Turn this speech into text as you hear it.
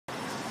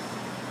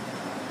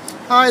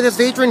Hi, this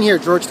is Adrian here,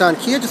 Georgetown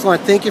Kia. Just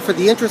want to thank you for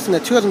the interest in the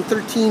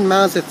 2013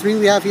 Mazda 3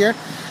 we have here.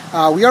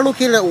 We are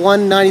located at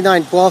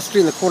 199 Guelph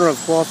Street in the corner of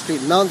Guelph Street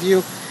and Mountain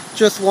View.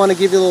 Just want to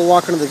give you a little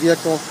walk under the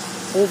vehicle.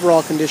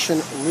 Overall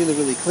condition,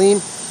 really clean.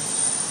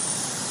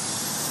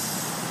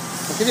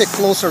 I'll give you a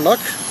closer look.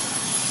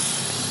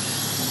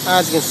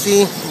 As you can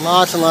see,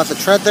 lots and lots of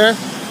tread there.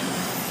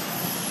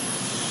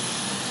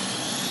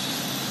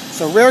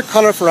 It's a rare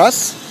color for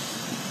us.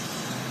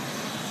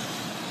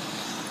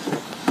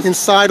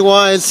 Inside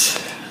wise,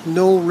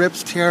 no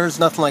rips,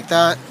 tears, nothing like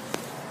that.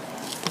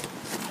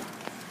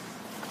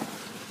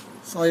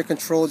 So all your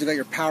controls, you got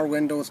your power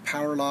windows,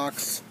 power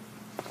locks,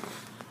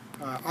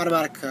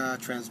 automatic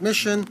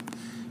transmission.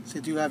 So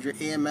you do have your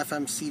AM,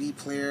 FM, CD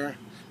player,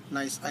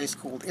 nice ice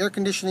cold air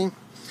conditioning.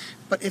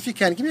 But if you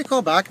can, give me a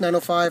call back,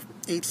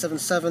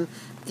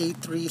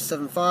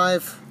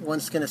 905-877-8375.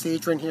 Once again, it's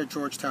Adrian here,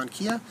 Georgetown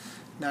Kia,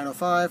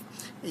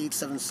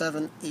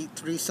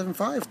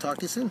 905-877-8375. Talk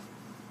to you soon.